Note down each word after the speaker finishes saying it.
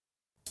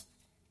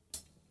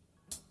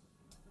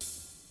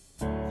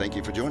Thank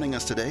you for joining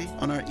us today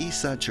on our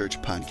Eastside Church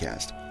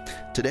podcast.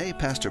 Today,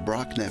 Pastor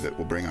Brock Nevitt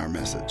will bring our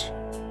message.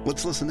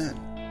 Let's listen in.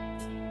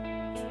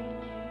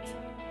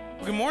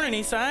 Good morning,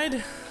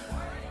 Eastside.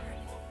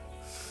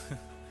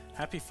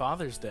 Happy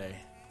Father's Day.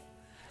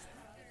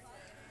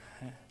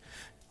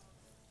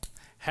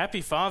 Happy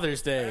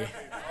Father's Day.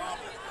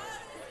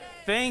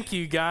 Thank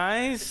you,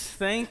 guys.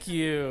 Thank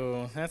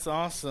you. That's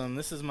awesome.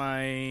 This is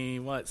my,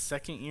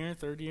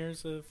 third year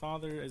as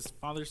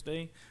Father's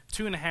Day?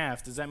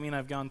 2.5. Does that mean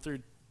I've gone through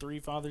 3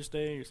 Father's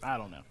Days? I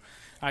don't know.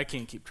 I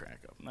can't keep track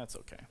of them. That's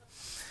okay.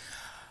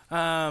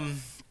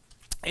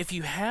 If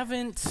you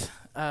haven't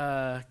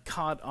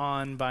caught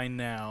on by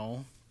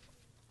now,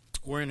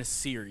 we're in a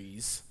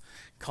series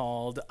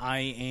called I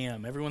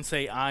Am. Everyone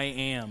say, I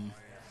Am.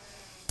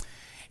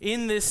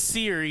 In this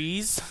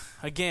series,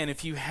 again,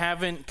 if you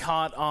haven't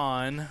caught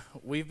on,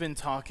 we've been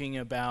talking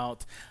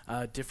about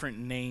different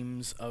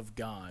names of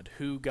God,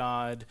 who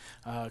God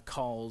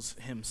calls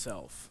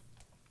himself.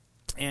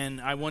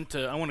 And I want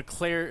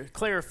to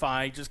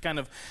clarify, just kind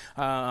of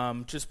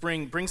just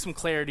bring some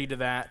clarity to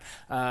that.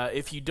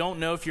 If you don't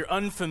know, if you're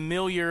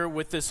unfamiliar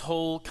with this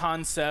whole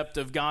concept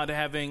of God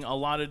having a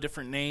lot of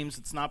different names,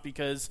 it's not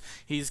because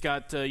he's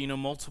got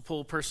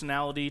multiple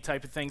personality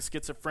type of thing,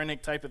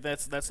 schizophrenic type of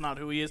that's not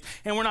who he is.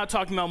 And we're not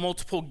talking about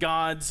multiple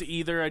gods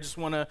either. I just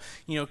want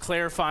to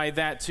clarify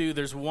that too.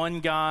 There's one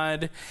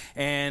God,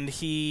 and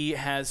he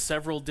has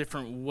several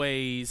different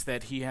ways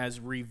that he has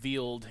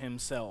revealed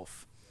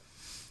himself.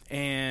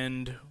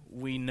 And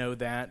we know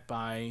that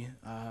by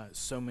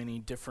so many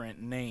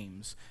different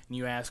names. And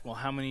you ask, well,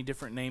 how many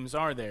different names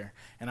are there?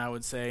 And I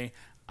would say,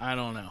 I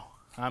don't know.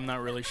 I'm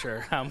not really sure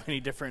how many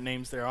different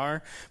names there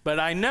are. But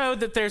I know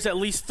that there's at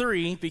least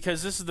 3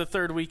 because this is the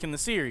 3rd week in the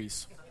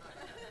series.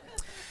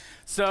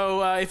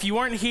 So if you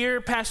weren't here,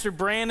 Pastor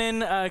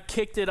Brannon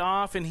kicked it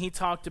off, and he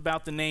talked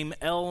about the name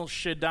El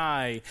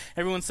Shaddai.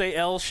 Everyone say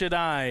El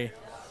Shaddai.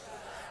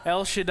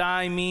 El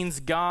Shaddai means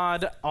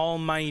God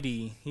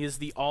Almighty. He is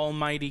the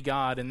Almighty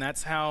God, and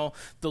that's how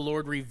the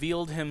Lord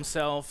revealed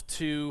himself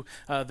to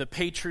the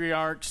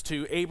patriarchs,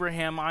 to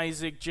Abraham,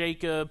 Isaac,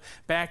 Jacob,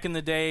 back in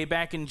the day,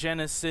 back in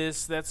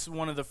Genesis. That's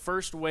one of the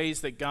first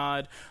ways that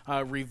God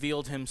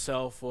revealed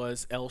himself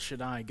was El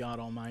Shaddai, God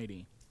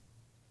Almighty.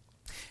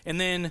 And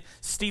then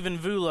Stephen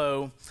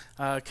Vulo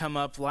come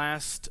up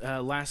last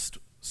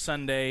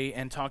Sunday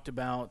and talked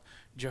about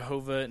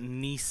Jehovah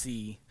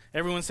Nissi.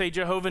 Everyone say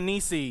Jehovah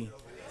Nissi.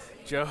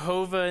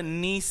 Jehovah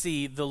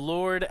Nissi, the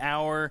Lord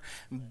our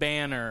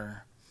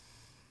banner.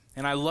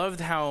 And I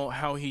loved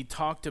how he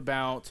talked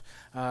about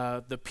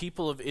the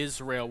people of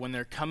Israel when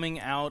they're coming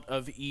out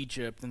of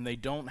Egypt and they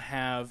don't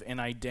have an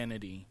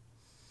identity.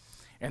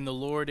 And the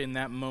Lord in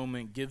that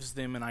moment gives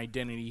them an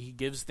identity. He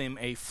gives them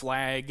a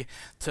flag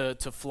to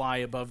fly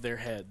above their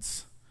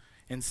heads.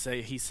 And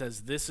he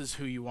says, this is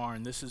who you are,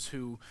 and this is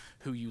who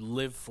you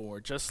live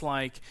for. Just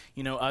like,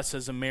 us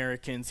as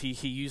Americans,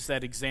 he used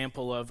that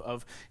example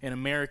of an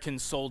American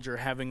soldier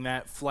having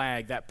that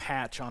flag, that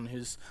patch on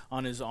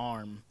his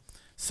arm,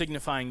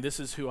 signifying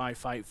this is who I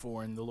fight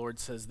for. And the Lord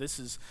says, this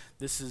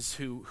is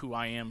who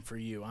I am for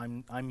you.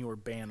 I'm your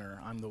banner.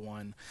 I'm the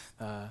one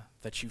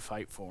that you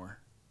fight for.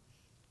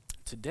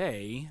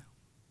 Today,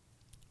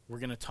 we're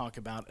going to talk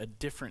about a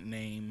different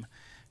name,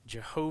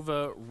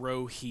 Jehovah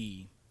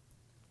Rohi.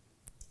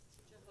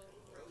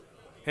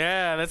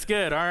 Yeah, that's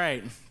good. All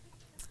right.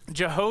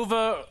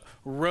 Jehovah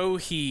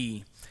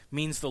Rohi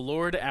means the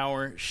Lord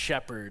our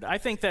shepherd. I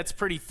think that's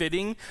pretty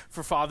fitting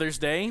for Father's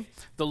Day.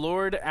 The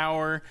Lord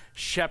our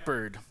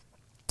shepherd.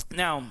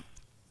 Now,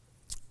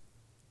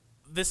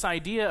 this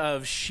idea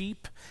of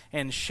sheep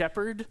and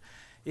shepherd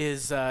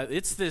is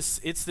it's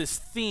this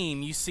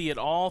theme. You see it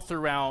all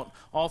throughout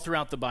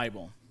the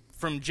Bible.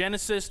 From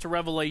Genesis to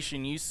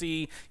Revelation, you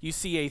see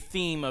a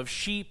theme of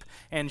sheep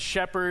and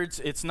shepherds.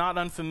 It's not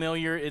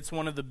unfamiliar. It's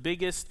one of the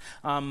biggest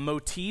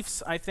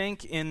motifs, I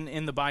think,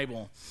 in the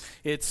Bible.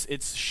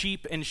 It's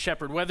sheep and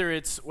shepherd. Whether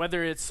it's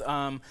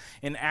an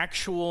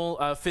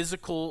actual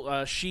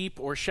physical sheep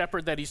or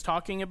shepherd that he's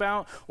talking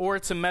about, or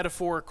it's a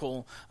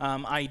metaphorical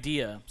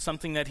idea,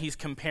 something that he's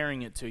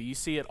comparing it to. You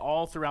see it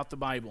all throughout the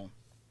Bible.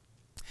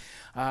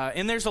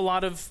 And there's a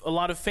lot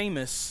of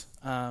famous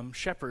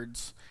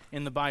shepherds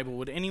in the Bible.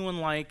 Would anyone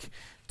like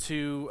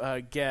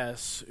to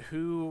guess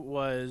who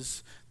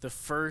was the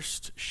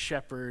first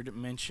shepherd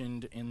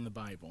mentioned in the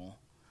Bible?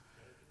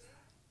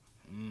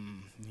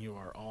 You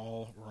are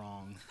all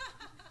wrong.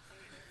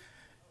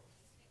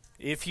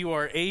 If you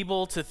are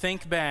able to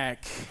think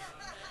back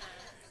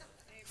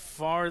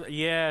far,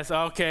 yes,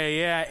 okay,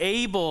 yeah,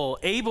 Abel.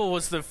 Abel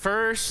was the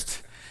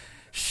first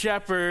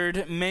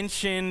shepherd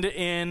mentioned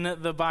in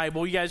the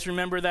Bible. You guys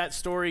remember that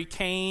story?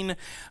 Cain,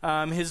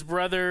 his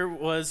brother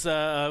was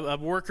a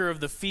worker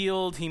of the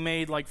field. He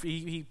made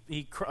he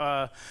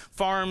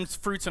farmed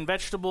fruits and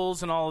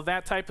vegetables and all of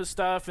that type of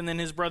stuff. And then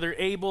his brother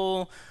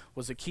Abel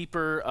was a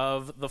keeper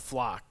of the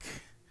flock.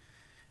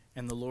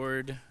 And the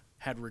Lord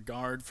had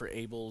regard for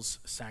Abel's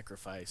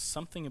sacrifice.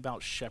 Something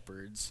about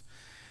shepherds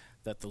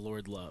that the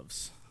Lord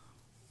loves.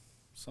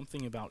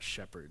 Something about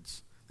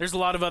shepherds There's a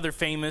lot of other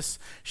famous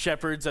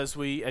shepherds as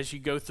you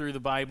go through the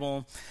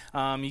Bible.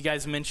 You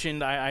guys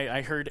mentioned,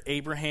 I heard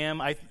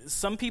Abraham.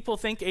 Some people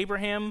think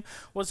Abraham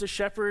was a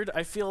shepherd.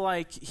 I feel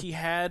like he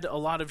had a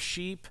lot of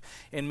sheep,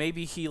 and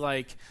maybe he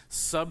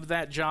subbed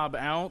that job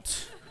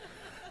out.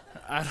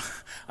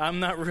 I'm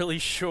not really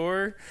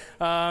sure.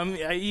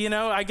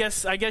 I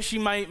guess you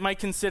might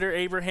consider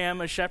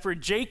Abraham a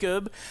shepherd.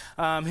 Jacob,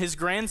 his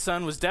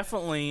grandson, was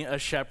definitely a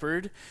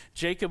shepherd.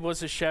 Jacob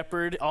was a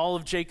shepherd. All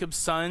of Jacob's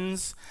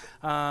sons,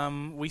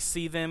 we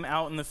see them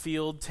out in the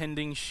field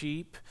tending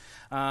sheep.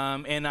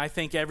 And I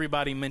think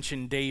everybody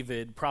mentioned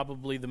David,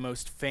 probably the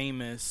most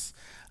famous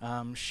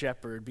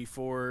shepherd.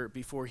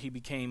 Before he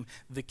became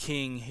the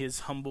king,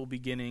 his humble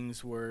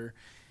beginnings were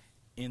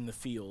in the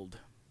field.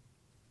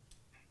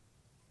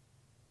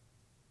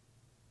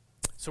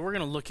 So we're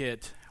going to look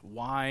at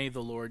why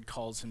the Lord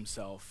calls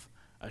himself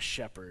a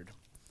shepherd.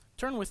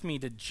 Turn with me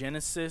to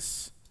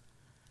Genesis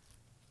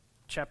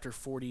chapter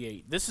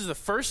 48. This is the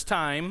first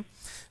time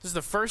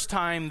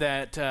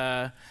that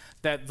the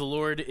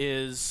Lord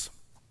is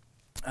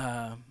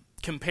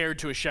compared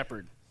to a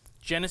shepherd.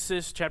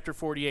 Genesis chapter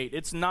 48.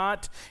 It's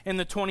not in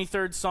the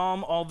 23rd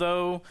Psalm,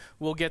 although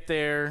we'll get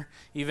there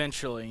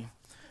eventually.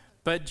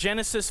 But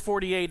Genesis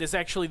 48 is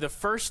actually the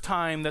first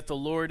time that the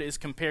Lord is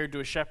compared to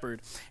a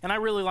shepherd. And I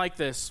really like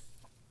this.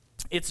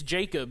 It's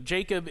Jacob.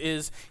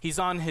 He's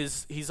on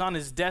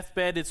his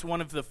deathbed. It's one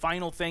of the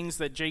final things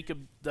that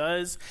Jacob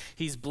does.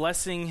 He's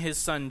blessing his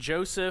son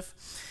Joseph.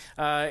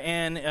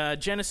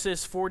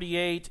 Genesis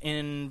 48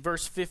 in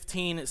verse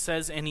 15, it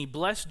says, "And he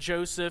blessed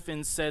Joseph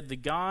and said, 'The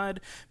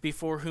God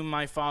before whom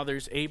my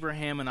fathers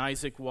Abraham and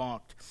Isaac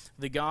walked,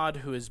 the God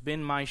who has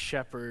been my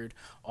shepherd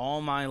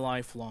all my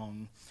life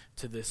long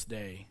to this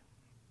day.'"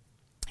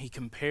 He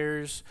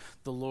compares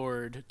the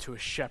Lord to a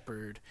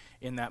shepherd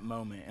in that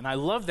moment. And I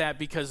love that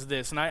because of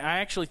this. And I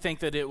actually think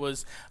that it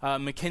was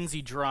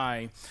Mackenzie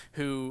Dry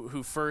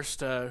who first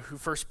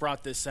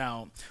brought this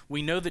out.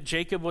 We know that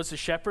Jacob was a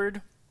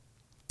shepherd,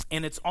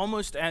 and it's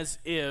almost as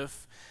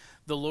if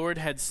the Lord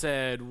had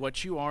said,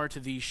 "What you are to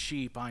these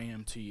sheep, I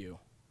am to you.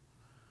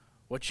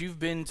 What you've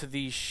been to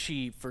these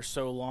sheep for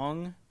so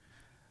long,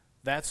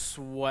 that's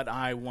what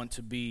I want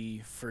to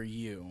be for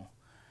you."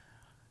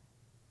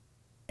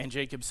 And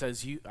Jacob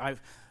says,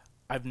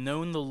 I've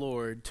known the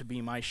Lord to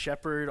be my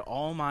shepherd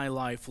all my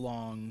life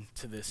long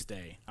to this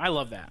day. I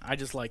love that. I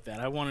just like that.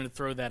 I wanted to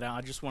throw that out.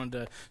 I just wanted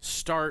to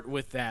start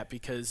with that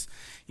because,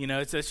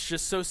 it's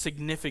just so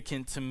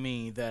significant to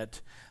me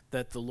that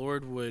the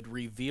Lord would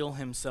reveal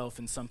himself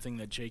in something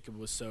that Jacob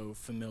was so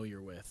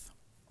familiar with.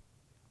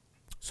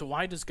 So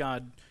why does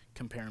God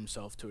compare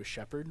himself to a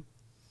shepherd?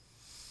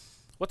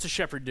 What's a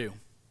shepherd do?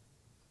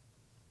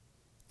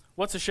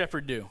 What's a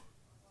shepherd do?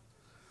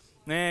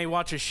 He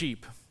watches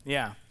sheep.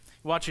 Yeah,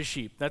 watches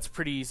sheep. That's a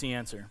pretty easy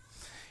answer.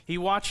 He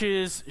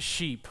watches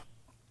sheep.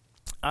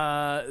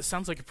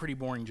 Sounds like a pretty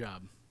boring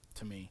job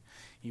to me.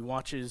 He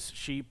watches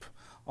sheep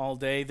all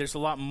day. There's a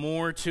lot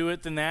more to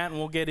it than that, and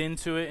we'll get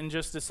into it in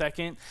just a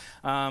second.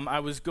 I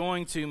was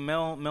going to,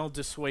 Mel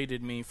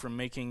dissuaded me from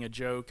making a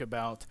joke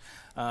about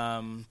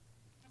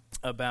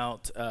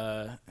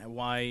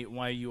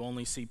why you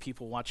only see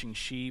people watching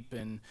sheep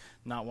and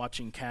not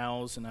watching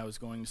cows, and I was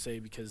going to say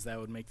because that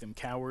would make them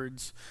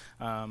cowards,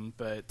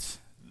 but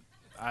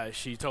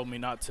she told me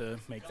not to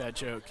make that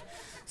joke,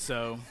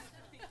 so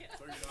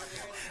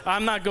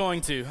I'm not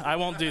going to. I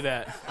won't do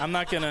that. I'm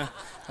not gonna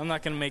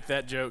make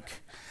that joke.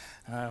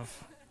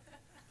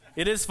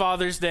 It is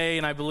Father's Day,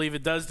 and I believe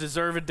it does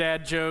deserve a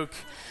dad joke,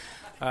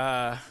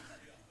 but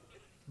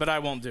I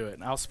won't do it.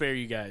 I'll spare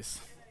you guys.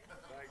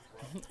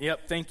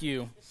 Yep, thank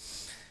you.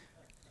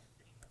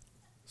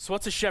 So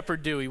what's a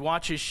shepherd do? He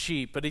watches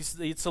sheep, but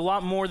it's a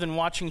lot more than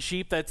watching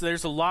sheep.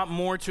 There's a lot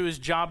more to his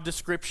job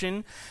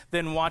description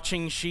than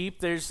watching sheep.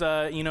 There's,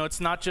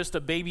 it's not just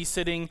a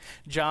babysitting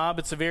job.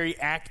 It's a very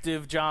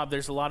active job.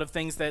 There's a lot of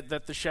things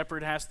that the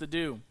shepherd has to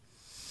do.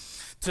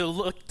 To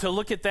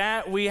look at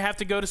that, we have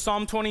to go to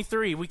Psalm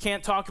 23. We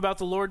can't talk about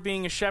the Lord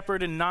being a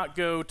shepherd and not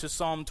go to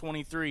Psalm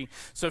 23.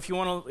 So if you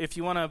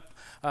want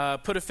to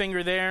put a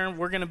finger there,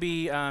 we're going to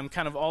be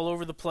kind of all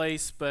over the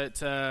place,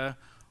 but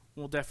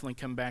we'll definitely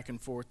come back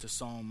and forth to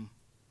Psalm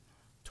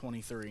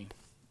 23.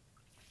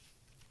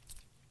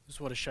 This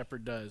is what a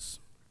shepherd does.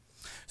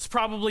 It's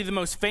probably the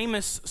most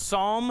famous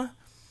psalm,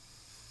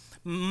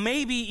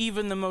 maybe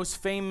even the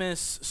most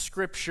famous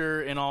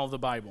scripture in all of the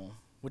Bible.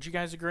 Would you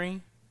guys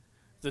agree?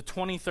 The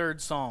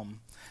 23rd Psalm.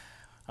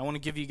 I want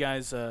to give you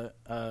guys an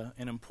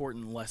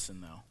important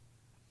lesson, though.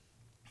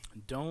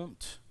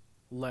 Don't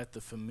let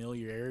the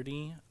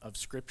familiarity of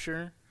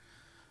Scripture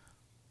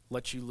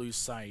let you lose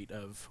sight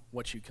of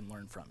what you can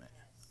learn from it.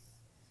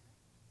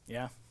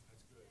 Yeah?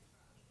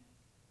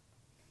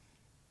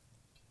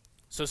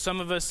 So some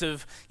of us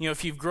have,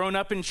 if you've grown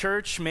up in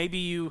church, maybe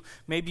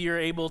you're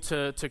able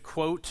to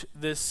quote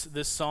this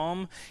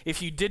psalm.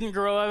 If you didn't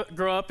grow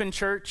up in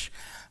church,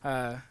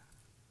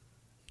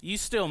 you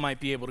still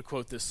might be able to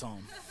quote this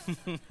psalm.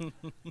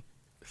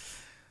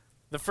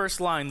 The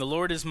first line, "The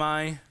Lord is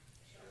my,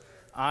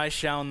 I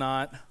shall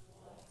not."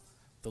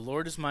 The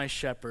Lord is my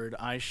shepherd,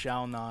 I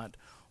shall not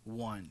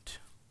want.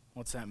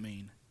 What's that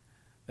mean?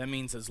 That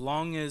means as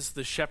long as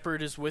the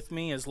shepherd is with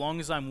me, as long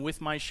as I'm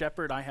with my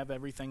shepherd, I have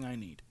everything I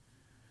need.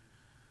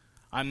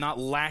 I'm not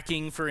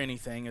lacking for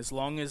anything. As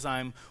long as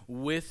I'm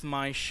with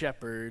my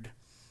shepherd,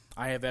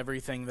 I have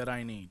everything that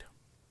I need.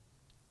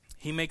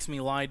 He makes me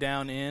lie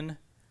down in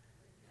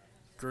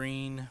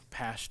green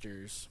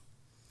pastures.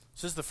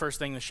 This is the first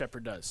thing the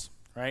shepherd does,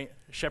 right?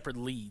 A shepherd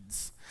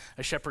leads.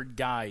 A shepherd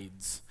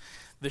guides.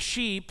 The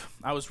sheep,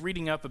 I was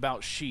reading up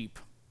about sheep,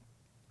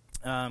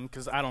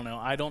 because I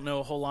don't know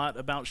a whole lot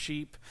about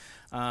sheep.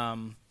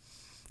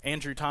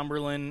 Andrew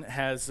Tomberlin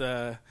has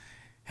a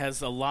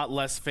lot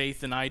less faith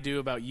than I do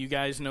about you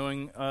guys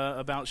knowing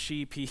about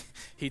sheep.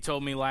 He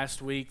told me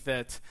last week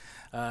that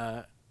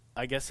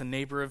I guess a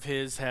neighbor of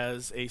his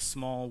has a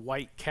small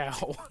white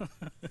cow,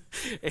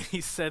 and he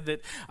said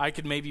that I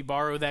could maybe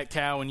borrow that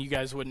cow and you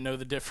guys wouldn't know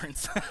the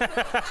difference.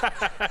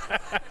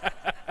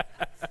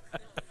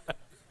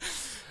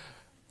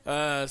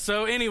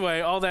 So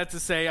anyway, all that to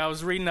say, I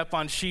was reading up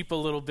on sheep a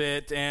little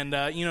bit, and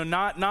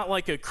not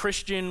like a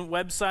Christian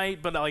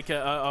website, but like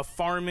a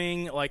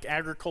farming, like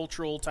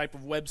agricultural type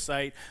of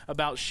website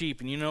about sheep.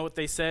 And you know what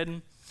they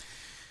said?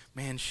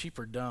 Man, sheep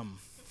are dumb.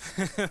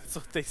 That's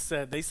what they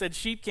said. They said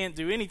sheep can't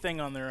do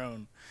anything on their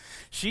own.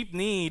 Sheep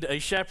need a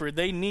shepherd.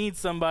 They need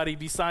somebody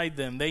beside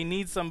them. They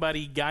need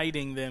somebody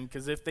guiding them,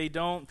 because if they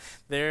don't,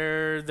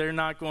 they're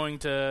not going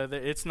to.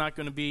 It's not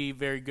going to be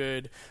very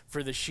good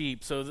for the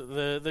sheep. So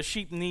the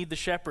sheep need the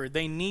shepherd.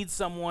 They need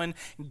someone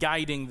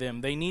guiding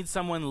them. They need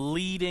someone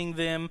leading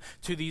them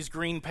to these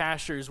green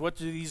pastures. What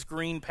do these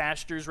green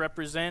pastures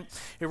represent?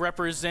 It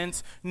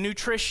represents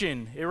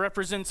nutrition. It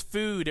represents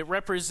food. It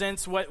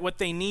represents what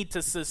they need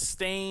to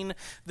sustain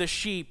the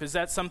sheep. Is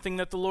that something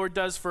that the Lord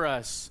does for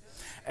us?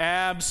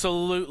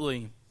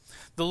 Absolutely.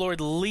 The Lord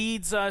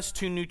leads us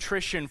to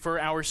nutrition for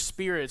our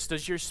spirits.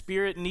 Does your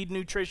spirit need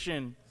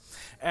nutrition?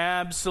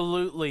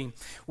 Absolutely.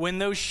 When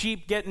those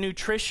sheep get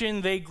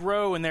nutrition, they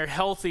grow and they're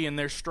healthy and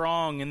they're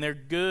strong and they're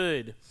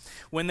good.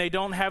 When they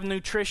don't have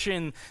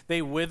nutrition,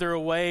 they wither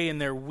away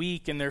and they're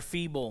weak and they're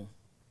feeble.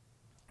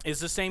 Is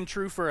the same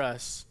true for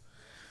us?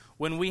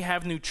 When we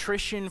have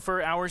nutrition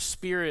for our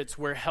spirits,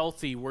 we're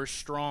healthy, we're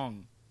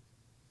strong.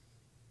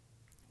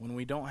 When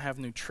we don't have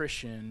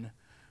nutrition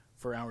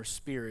for our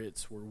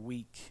spirits, we're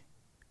weak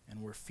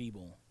and we're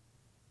feeble.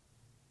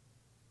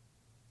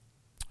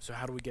 So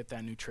how do we get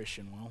that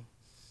nutrition? Well,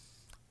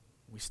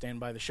 we stand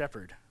by the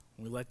shepherd.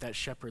 We let that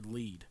shepherd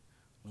lead.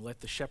 We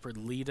let the shepherd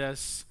lead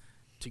us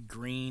to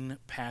green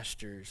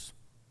pastures.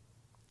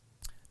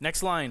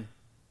 Next line.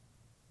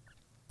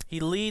 He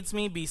leads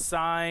me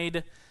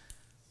beside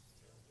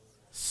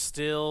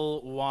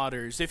still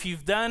waters. If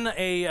you've done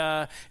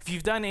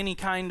any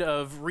kind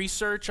of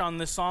research on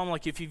this psalm,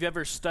 like if you've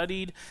ever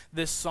studied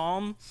this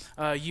psalm,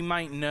 you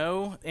might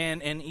know,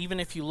 and even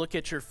if you look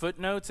at your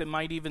footnotes, it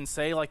might even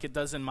say, like it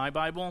does in my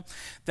Bible,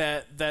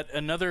 that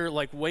another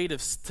like way to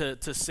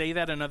say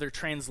that, another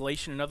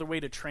translation, another way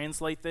to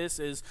translate this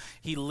is,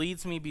 he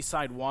leads me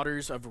beside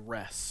waters of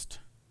rest.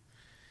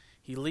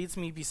 He leads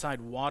me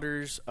beside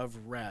waters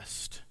of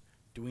rest.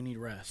 Do we need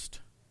rest?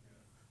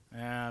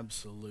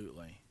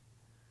 Absolutely.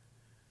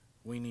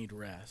 We need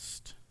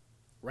rest.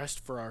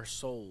 Rest for our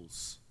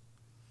souls.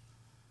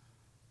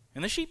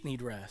 And the sheep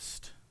need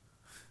rest.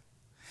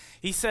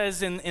 He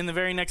says in the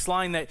very next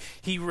line that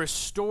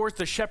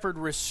the shepherd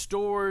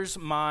restores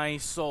my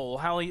soul.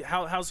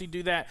 How's he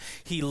do that?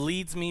 He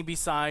leads me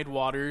beside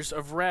waters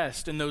of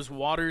rest, and those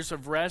waters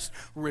of rest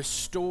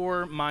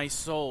restore my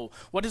soul.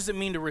 What does it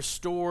mean to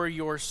restore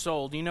your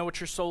soul? Do you know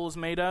what your soul is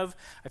made of?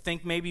 I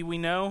think maybe we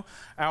know.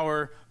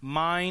 Our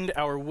mind,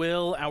 our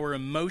will, our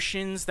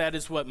emotions, that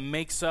is what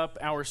makes up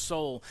our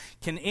soul.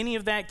 Can any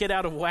of that get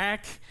out of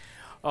whack?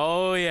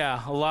 Oh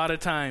yeah, a lot of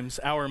times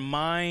our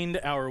mind,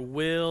 our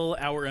will,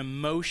 our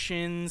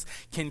emotions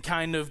can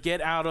kind of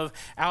get out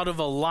of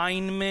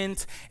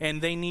alignment,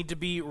 and they need to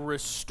be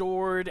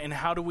restored. And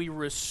how do we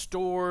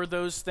restore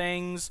those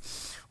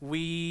things?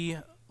 We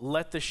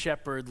let the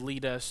shepherd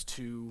lead us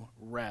to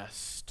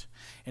rest.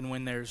 And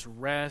when there's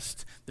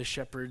rest, the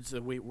shepherds,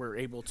 we're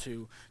able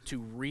to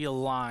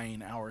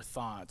realign our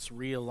thoughts,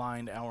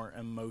 realign our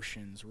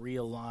emotions,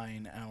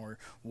 realign our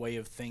way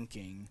of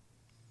thinking.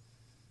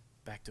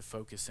 Back to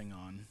focusing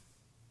on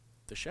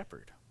the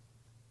shepherd.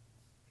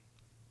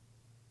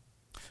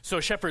 So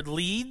a shepherd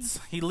leads.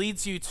 He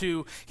leads you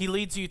to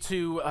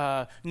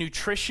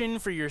nutrition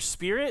for your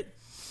spirit.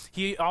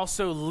 He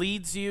also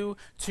leads you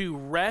to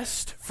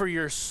rest for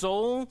your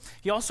soul.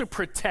 He also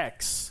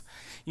protects.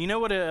 You know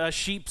what a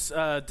sheep's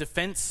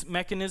defense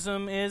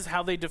mechanism is?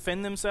 How they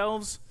defend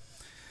themselves?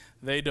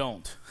 They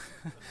don't.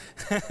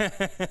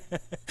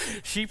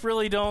 Sheep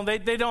really don't.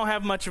 They don't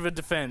have much of a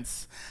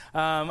defense.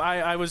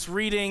 I was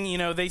reading,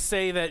 they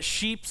say that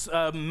sheep's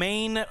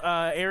main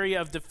area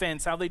of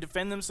defense, how they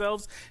defend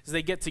themselves, is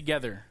they get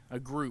together, a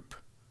group.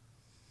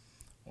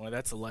 Well,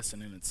 that's a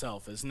lesson in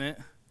itself, isn't it?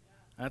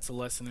 That's a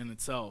lesson in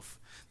itself.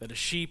 That a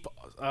sheep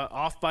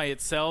off by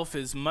itself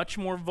is much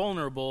more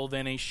vulnerable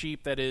than a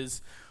sheep that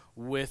is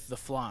with the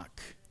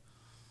flock.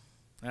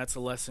 That's a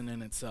lesson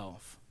in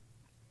itself.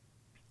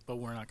 But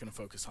we're not going to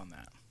focus on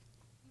that.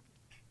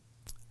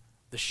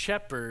 The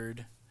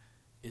shepherd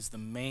is the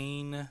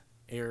main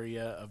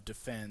area of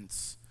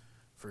defense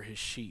for his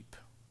sheep.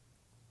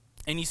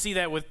 And you see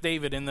that with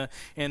David in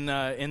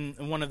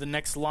one of the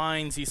next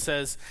lines. He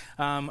says,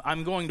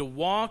 I'm going to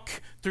walk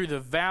through the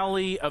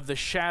valley of the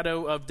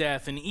shadow of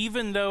death. And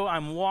even though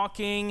I'm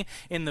walking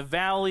in the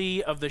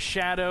valley of the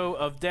shadow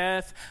of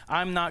death,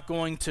 I'm not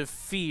going to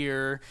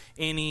fear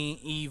any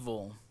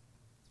evil.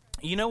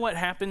 You know what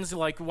happens,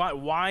 like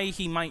why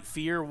he might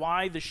fear,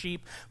 why the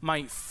sheep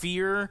might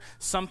fear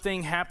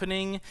something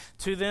happening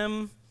to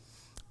them?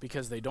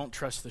 Because they don't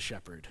trust the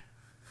shepherd.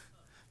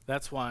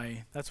 That's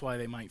why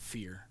they might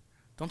fear.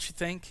 Don't you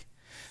think?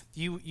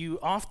 You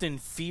often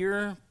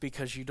fear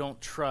because you don't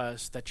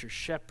trust that your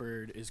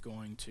shepherd is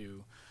going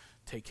to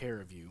take care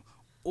of you.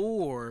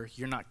 Or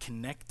you're not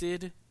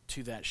connected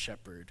to that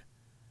shepherd.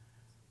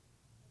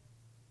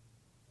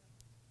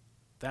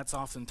 That's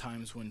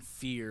oftentimes when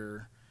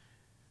fear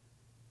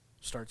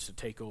starts to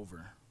take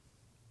over.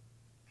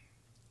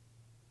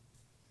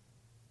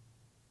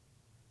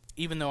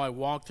 Even though I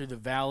walk through the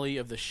valley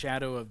of the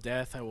shadow of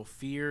death, I will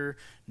fear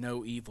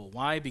no evil.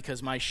 Why?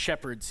 Because my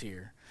shepherd's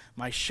here.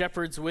 My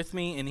shepherd's with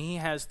me, and he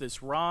has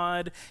this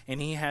rod,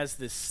 and he has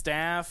this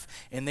staff,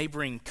 and they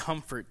bring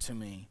comfort to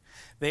me.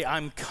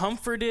 I'm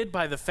comforted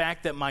by the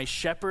fact that my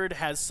shepherd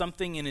has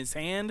something in his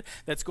hand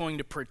that's going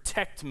to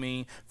protect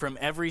me from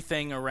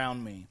everything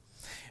around me.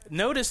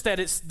 Notice that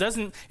it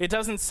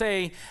doesn't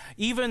say,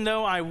 even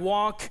though I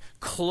walk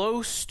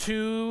close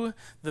to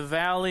the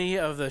valley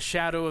of the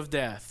shadow of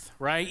death,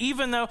 right?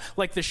 Even though,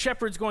 like, the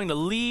shepherd's going to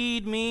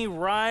lead me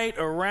right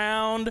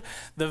around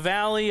the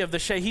valley of the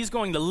shadow. He's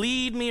going to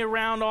lead me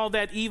around all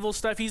that evil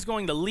stuff. He's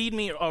going to lead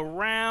me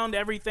around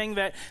everything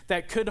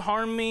that could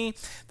harm me.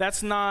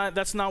 That's not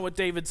what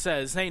David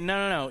says. Hey,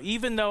 no.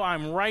 Even though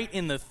I'm right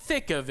in the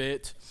thick of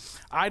it,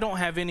 I don't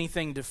have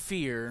anything to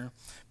fear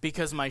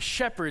because my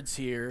shepherd's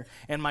here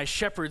and my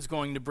shepherd's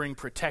going to bring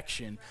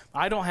protection.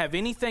 I don't have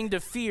anything to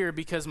fear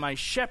because my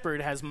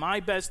shepherd has my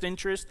best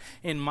interest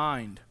in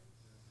mind.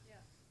 Yeah.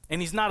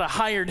 And he's not a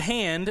hired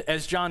hand,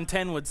 as John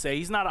 10 would say.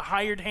 He's not a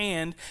hired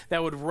hand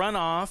that would run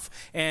off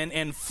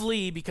and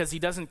flee because he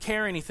doesn't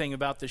care anything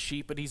about the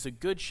sheep, but he's a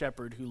good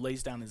shepherd who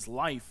lays down his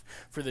life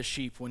for the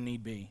sheep when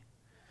need be.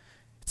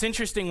 It's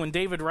interesting when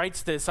David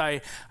writes this,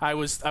 I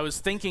was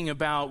thinking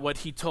about what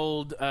he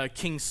told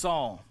King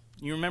Saul.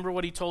 You remember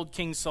what he told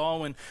King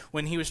Saul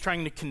when he was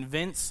trying to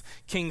convince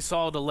King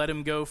Saul to let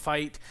him go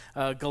fight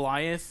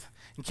Goliath?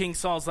 And King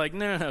Saul's like,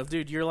 no,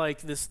 dude, you're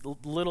like this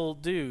little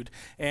dude,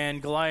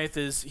 and Goliath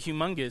is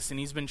humongous, and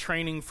he's been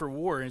training for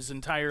war his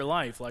entire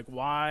life. Like,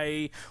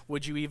 why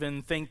would you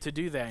even think to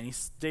do that? And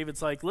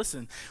David's like,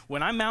 listen,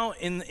 when I'm out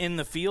in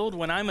the field,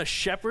 when I'm a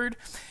shepherd,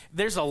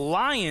 there's a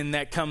lion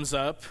that comes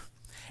up,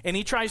 and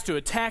he tries to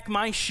attack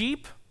my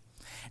sheep,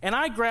 and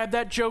I grab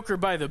that joker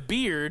by the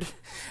beard,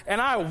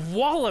 and I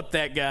wallop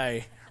that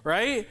guy,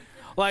 right?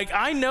 Like,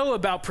 I know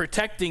about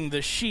protecting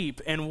the sheep,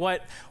 and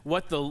what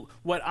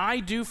I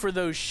do for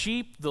those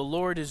sheep, the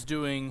Lord is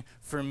doing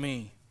for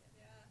me.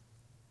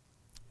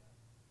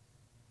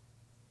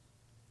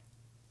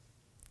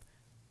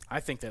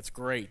 I think that's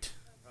great.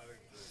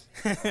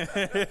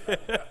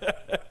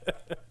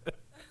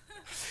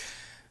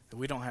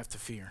 We don't have to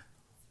fear.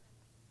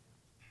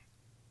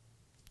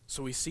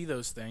 So we see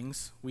those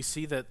things. We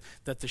see that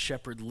the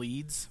shepherd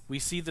leads. We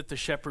see that the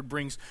shepherd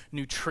brings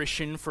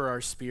nutrition for our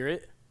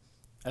spirit.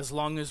 As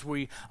long as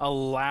we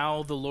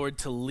allow the Lord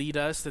to lead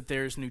us, that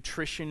there's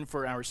nutrition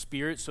for our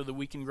spirit so that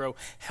we can grow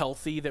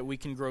healthy, that we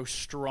can grow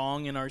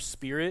strong in our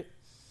spirit,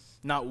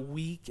 not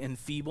weak and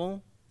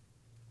feeble.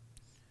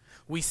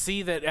 We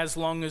see that as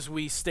long as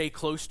we stay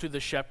close to the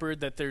shepherd,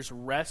 that there's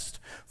rest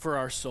for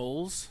our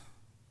souls.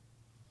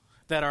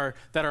 That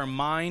our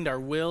mind, our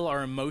will,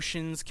 our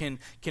emotions can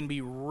be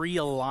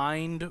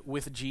realigned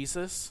with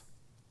Jesus.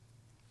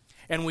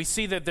 And we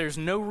see that there's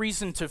no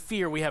reason to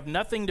fear. We have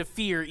nothing to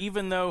fear,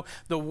 even though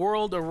the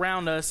world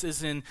around us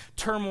is in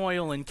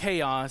turmoil and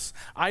chaos.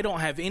 I don't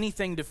have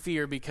anything to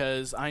fear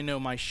because I know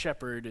my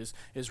shepherd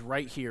is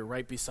right here,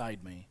 right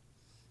beside me.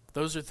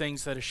 Those are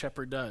things that a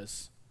shepherd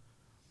does.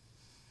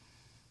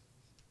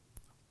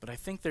 But I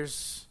think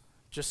there's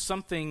just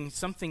something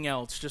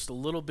else, just a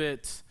little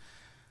bit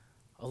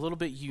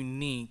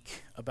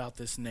unique about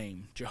this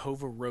name,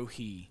 Jehovah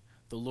Rohi,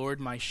 the Lord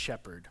my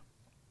shepherd.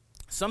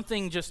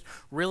 Something just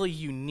really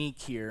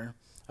unique here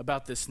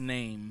about this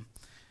name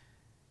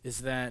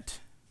is that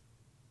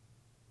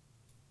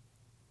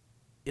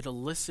it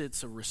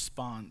elicits a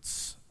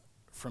response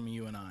from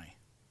you and I.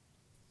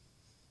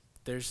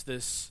 There's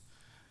this,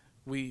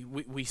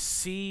 we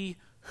see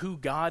who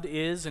God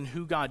is and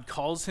who God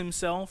calls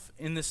himself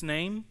in this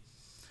name,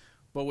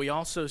 but we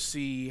also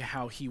see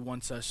how he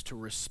wants us to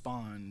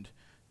respond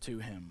to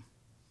him.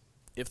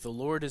 If the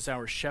Lord is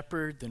our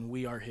shepherd, then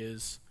we are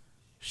his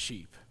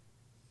sheep.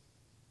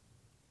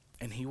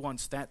 And he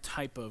wants that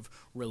type of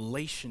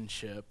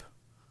relationship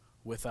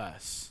with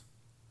us.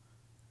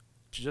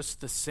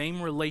 Just the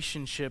same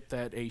relationship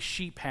that a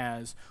sheep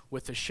has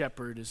with a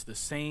shepherd is the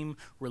same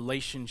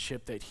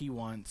relationship that he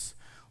wants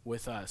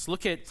with us.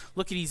 Look at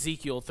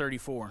Ezekiel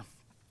 34.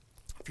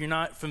 If you're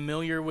not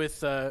familiar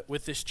with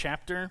this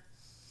chapter,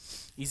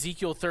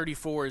 Ezekiel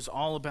 34 is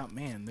all about,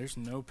 man, there's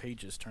no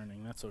pages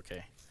turning. That's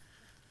okay.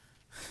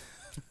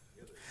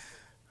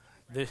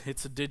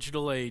 It's a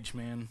digital age,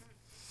 man.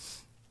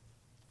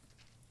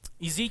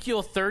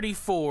 Ezekiel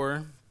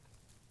 34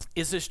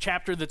 is this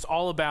chapter that's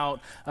all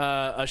about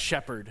a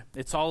shepherd.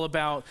 It's all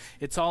about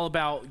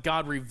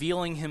God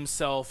revealing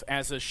himself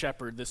as a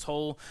shepherd. This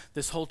whole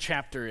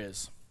chapter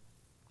is.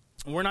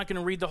 We're not going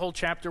to read the whole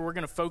chapter. We're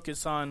going to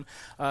focus on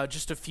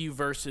just a few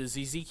verses.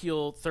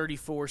 Ezekiel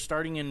 34,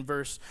 starting in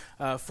verse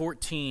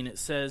 14, it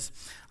says,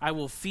 "I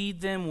will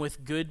feed them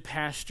with good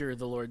pasture,"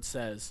 the Lord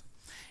says,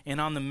 "and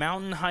on the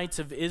mountain heights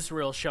of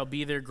Israel shall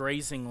be their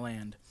grazing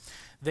land.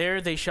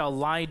 There they shall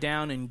lie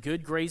down in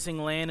good grazing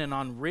land, and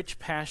on rich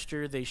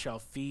pasture they shall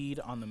feed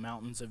on the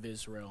mountains of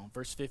Israel."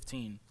 Verse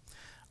 15,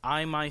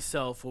 "I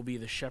myself will be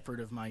the shepherd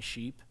of my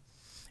sheep,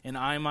 and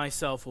I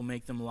myself will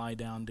make them lie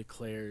down,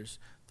 declares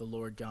the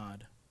Lord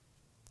God."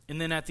 And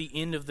then at the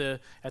end of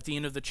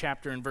the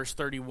chapter in verse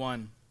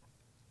 31,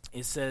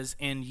 it says,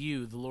 "And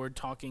you," the Lord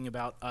talking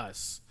about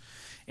us,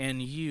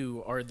 "and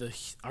you are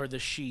the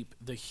sheep,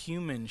 the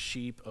human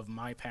sheep of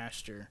my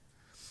pasture.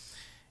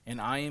 And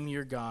I am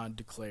your God,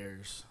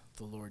 declares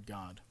the Lord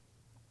God."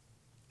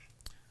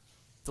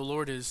 The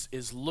Lord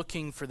is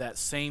looking for that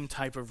same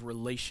type of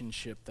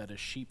relationship that a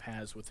sheep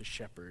has with a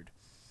shepherd,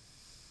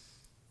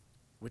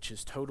 which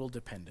is total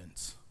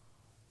dependence.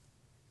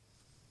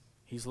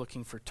 He's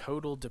looking for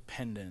total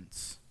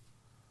dependence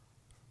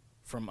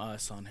from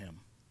us on him.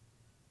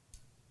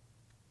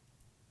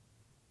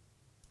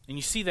 And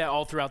you see that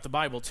all throughout the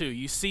Bible too.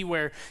 You see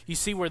where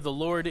the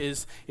Lord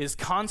is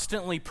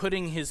constantly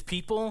putting his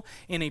people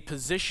in a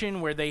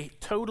position where they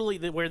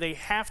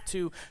have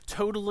to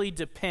totally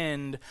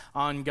depend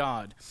on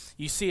God.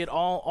 You see it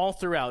all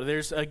throughout.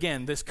 There's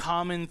again this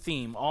common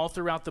theme all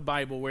throughout the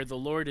Bible where the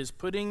Lord is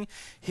putting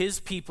his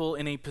people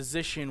in a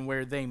position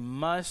where they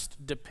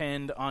must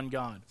depend on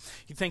God.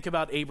 You think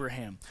about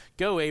Abraham.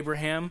 "Go,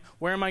 Abraham.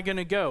 Where am I going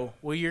to go?"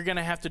 "Well, you're going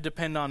to have to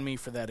depend on me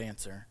for that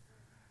answer.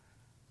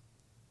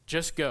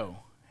 Just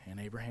go."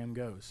 And Abraham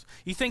goes.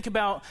 You think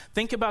about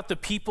the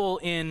people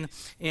in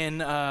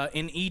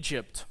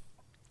Egypt.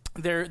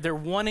 They're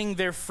wanting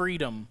their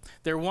freedom.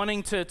 They're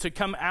wanting to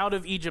come out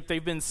of Egypt.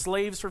 They've been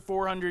slaves for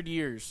 400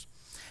 years.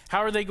 How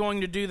are they going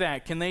to do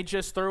that? Can they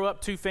just throw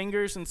up two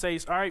fingers and say,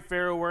 "All right,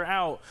 Pharaoh, we're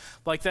out"?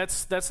 Like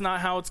that's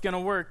not how it's going to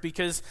work,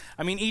 because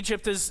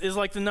Egypt is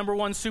like the number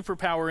one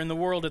superpower in the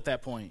world at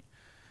that point.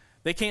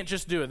 They can't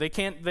just do it. They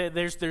can't.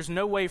 There's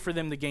no way for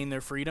them to gain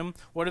their freedom.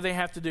 What do they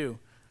have to do?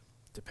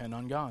 Depend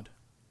on God.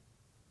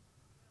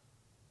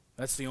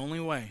 That's the only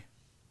way.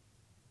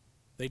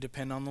 They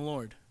depend on the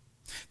Lord.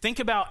 Think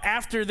about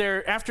after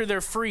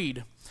they're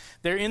freed,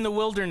 they're in the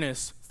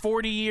wilderness.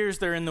 40 years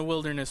they're in the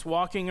wilderness,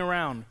 walking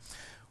around.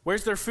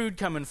 Where's their food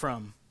coming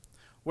from?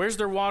 Where's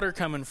their water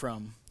coming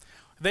from?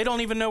 They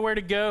don't even know where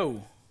to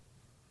go.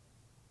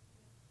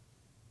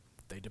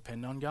 They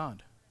depend on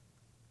God.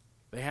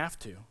 They have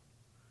to.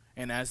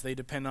 And as they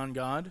depend on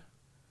God,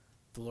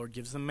 the Lord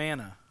gives them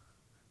manna.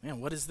 Man,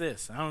 what is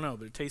this? I don't know,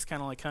 but it tastes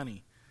kind of like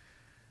honey.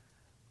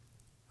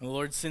 And the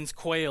Lord sends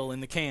quail in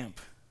the camp.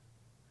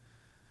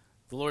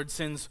 The Lord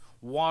sends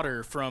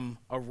water from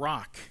a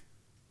rock,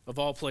 of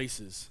all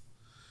places.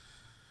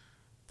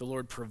 The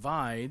Lord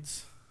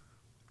provides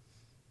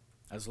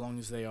as long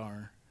as they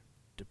are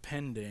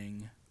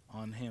depending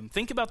on him.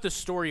 Think about the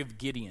story of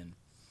Gideon.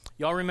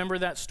 Y'all remember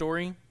that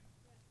story?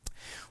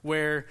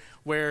 Where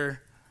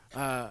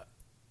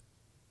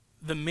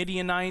the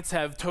Midianites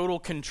have total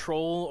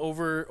control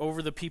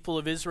over the people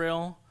of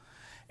Israel,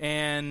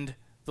 and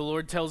the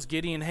Lord tells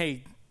Gideon,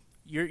 "Hey,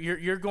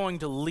 you're going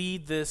to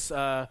lead this.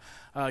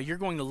 You're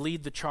going to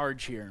lead the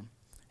charge here."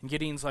 And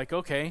Gideon's like,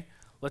 "Okay,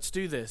 let's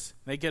do this."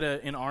 They get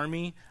an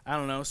army, I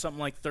don't know, something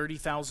like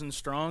 30,000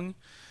 strong,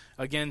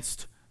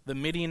 against the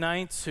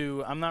Midianites,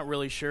 who I'm not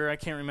really sure. I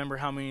can't remember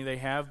how many they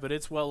have, but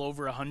it's well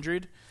over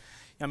 100.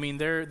 I mean,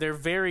 they're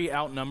very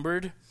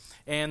outnumbered.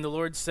 And the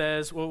Lord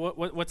says, "Well,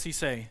 what's he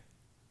say?"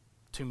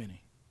 "Too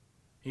many.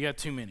 You got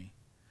too many."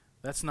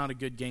 That's not a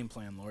good game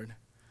plan, Lord.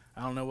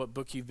 I don't know what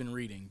book you've been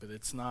reading, but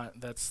it's not.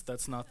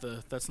 That's not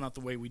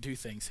the way we do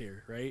things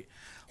here, right?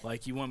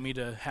 Like, you want me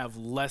to have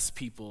less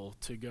people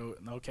to go?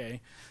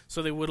 Okay,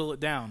 so they whittle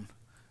it down.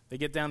 They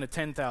get down to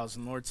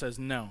 10,000. The Lord says,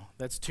 "No,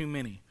 that's too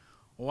many."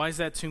 Well, why is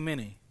that too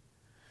many?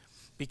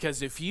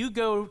 Because if you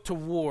go to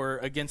war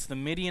against the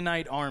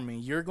Midianite army,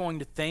 you're going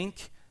to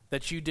think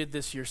that you did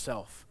this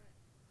yourself.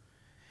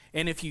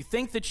 And if you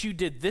think that you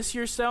did this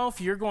yourself,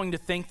 you're going to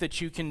think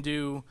that you can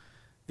do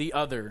the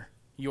other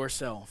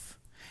yourself.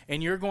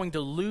 And you're going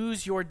to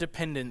lose your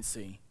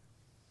dependency.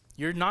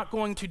 You're not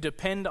going to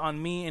depend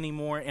on me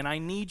anymore, and I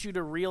need you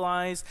to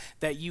realize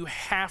that you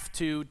have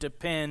to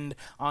depend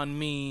on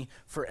me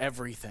for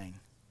everything.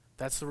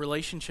 That's the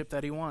relationship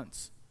that he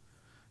wants.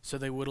 So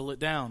they whittle it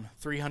down.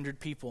 300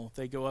 people.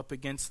 They go up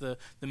against the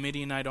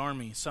Midianite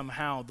army.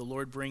 Somehow the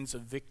Lord brings a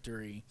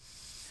victory.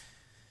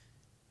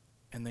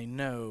 And they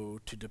know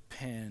to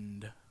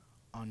depend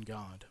on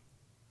God.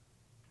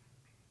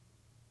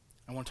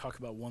 I want to talk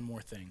about one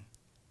more thing.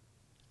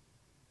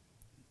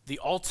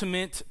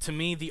 To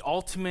me, the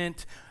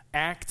ultimate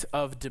act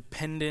of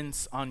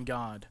dependence on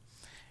God,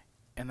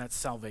 and that's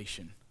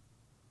salvation.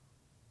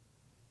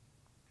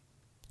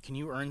 Can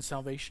you earn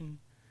salvation?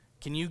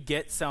 Can you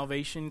get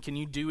salvation? Can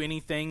you do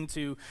anything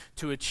to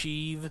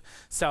achieve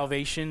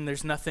salvation?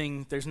 There's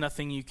nothing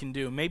you can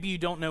do. Maybe you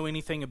don't know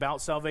anything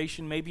about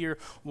salvation. Maybe you're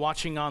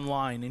watching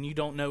online and you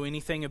don't know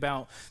anything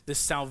about this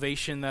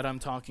salvation that I'm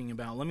talking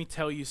about. Let me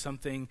tell you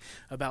something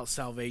about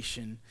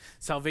salvation.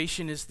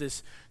 Salvation is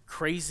this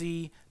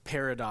crazy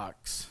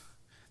paradox.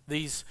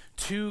 These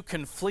two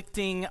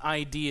conflicting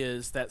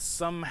ideas that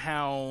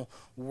somehow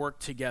work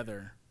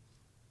together.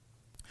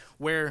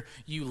 Where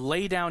you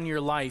lay down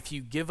your life,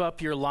 you give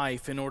up your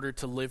life in order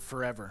to live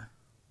forever.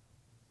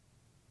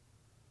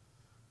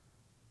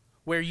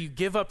 Where you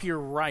give up your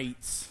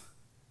rights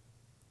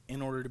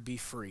in order to be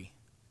free.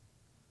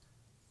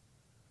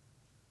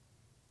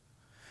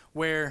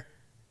 Where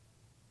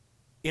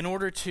in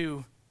order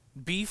to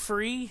be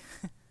free,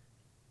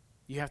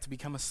 you have to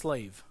become a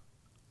slave.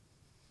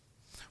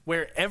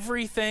 Where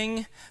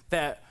everything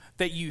that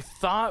you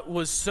thought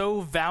was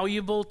so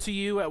valuable to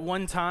you at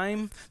one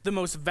time, the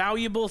most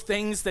valuable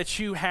things that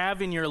you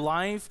have in your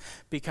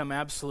life become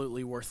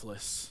absolutely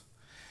worthless.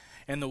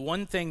 And the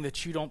one thing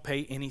that you don't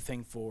pay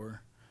anything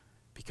for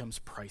becomes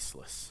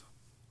priceless.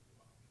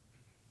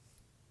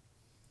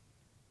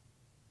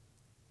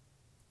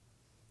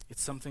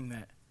 It's something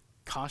that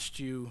cost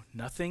you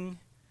nothing,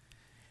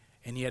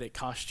 and yet it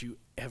cost you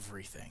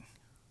everything.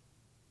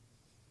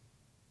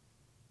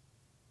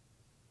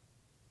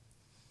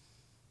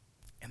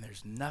 And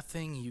there's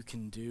nothing you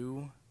can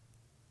do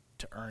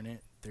to earn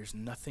it. There's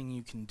nothing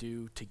you can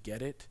do to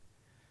get it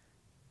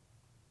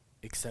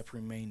except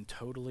remain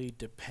totally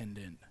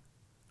dependent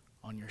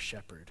on your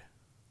shepherd,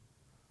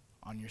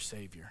 on your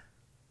Savior.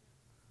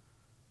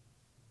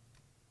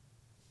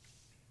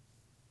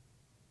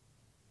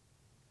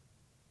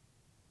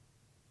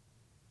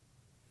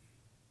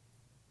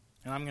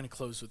 And I'm going to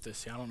close with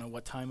this. I don't know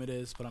what time it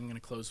is, but I'm going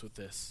to close with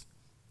this.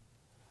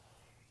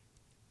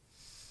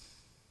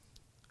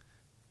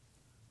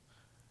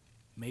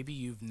 Maybe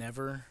you've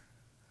never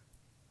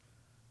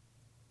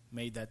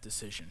made that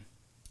decision.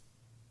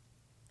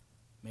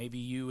 Maybe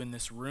you in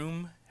this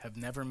room have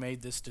never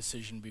made this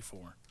decision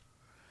before.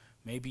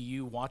 Maybe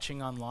you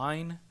watching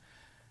online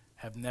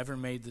have never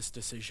made this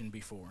decision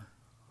before.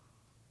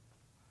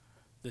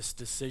 This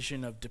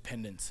decision of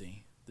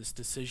dependency, this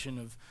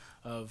decision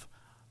of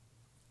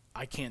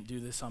I can't do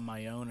this on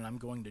my own, and I'm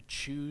going to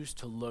choose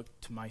to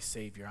look to my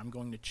Savior. I'm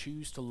going to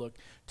choose to look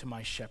to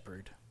my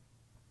shepherd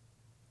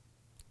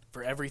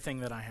for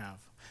everything that I have.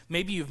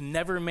 Maybe you've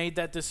never made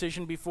that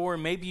decision before.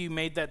 Maybe you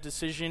made that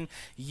decision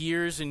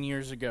years and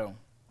years ago.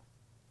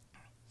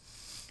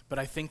 But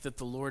I think that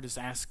the Lord is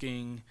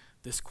asking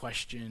this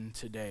question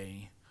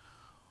today.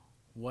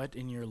 What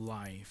in your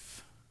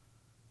life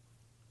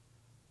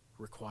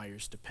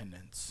requires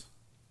dependence?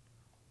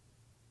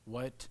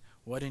 What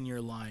in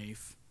your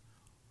life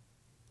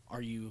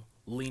are you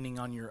leaning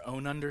on your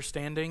own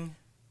understanding?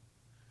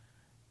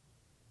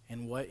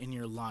 And what in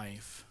your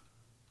life,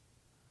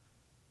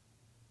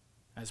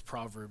 as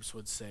Proverbs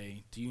would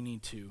say, do you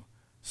need to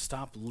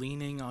stop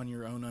leaning on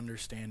your own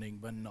understanding,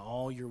 but in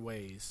all your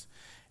ways,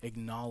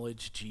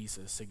 acknowledge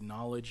Jesus,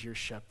 acknowledge your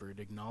shepherd,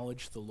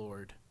 acknowledge the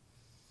Lord?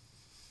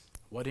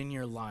 What in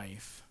your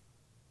life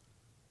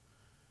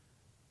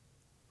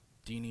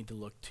do you need to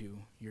look to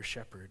your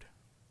shepherd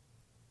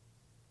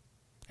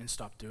and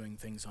stop doing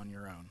things on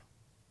your own?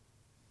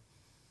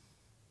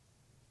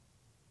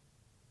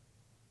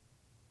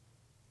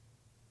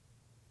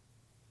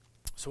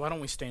 So why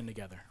don't we stand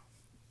together?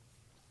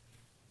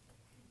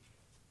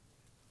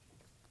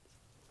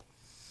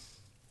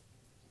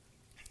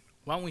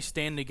 Why don't we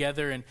stand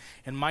together,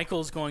 and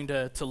Michael's going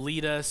to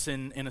lead us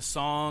in a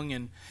song,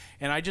 and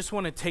I just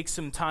want to take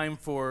some time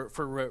for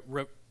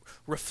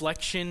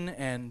reflection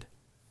and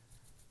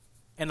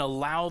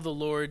allow the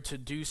Lord to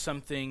do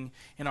something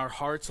in our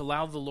hearts,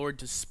 allow the Lord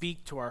to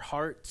speak to our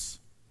hearts.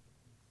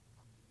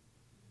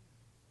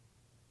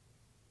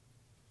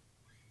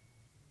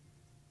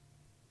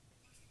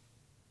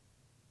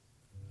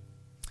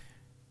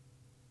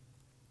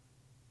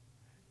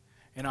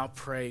 And I'll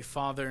pray.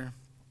 Father,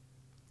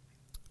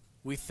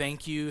 we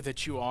thank you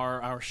that you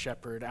are our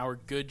shepherd, our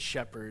good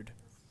shepherd.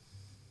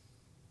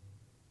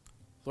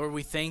 Lord,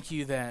 we thank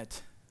you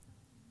that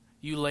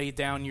you laid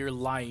down your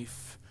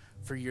life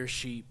for your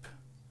sheep.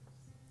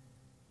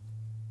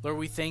 Lord,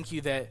 we thank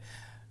you that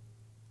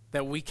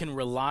we can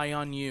rely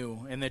on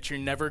you and that you're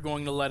never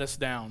going to let us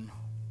down.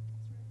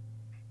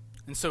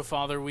 And so,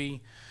 Father,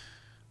 we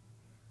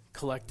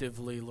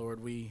collectively,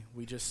 Lord, we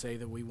just say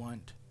that we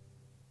want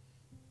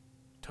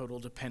total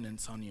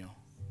dependence on you.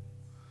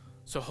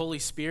 So Holy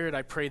Spirit,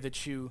 I pray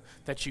that you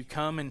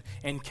come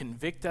and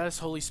convict us.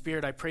 Holy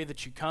Spirit, I pray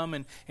that you come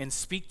and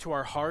speak to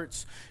our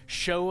hearts.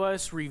 Show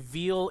us,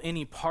 reveal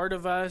any part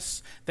of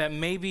us that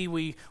maybe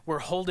we're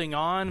holding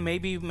on.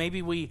 Maybe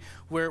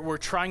we're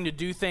trying to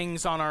do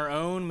things on our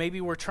own.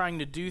 Maybe we're trying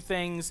to do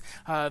things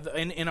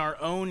in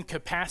our own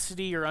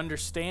capacity or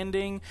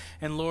understanding.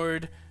 And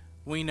Lord,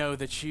 we know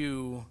that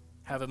you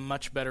have a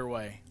much better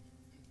way.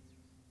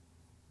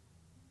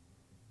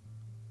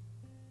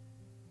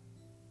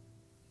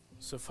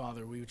 So,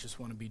 Father, we just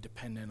want to be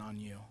dependent on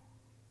you.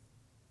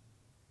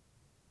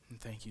 And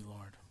thank you,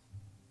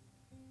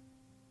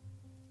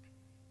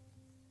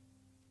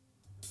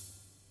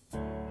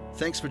 Lord.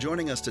 Thanks for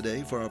joining us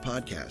today for our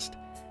podcast.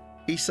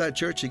 Eastside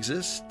Church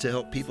exists to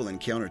help people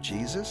encounter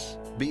Jesus,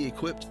 be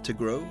equipped to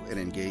grow, and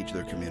engage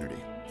their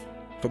community.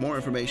 For more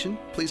information,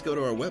 please go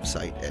to our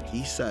website at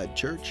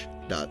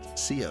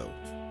eastsidechurch.co.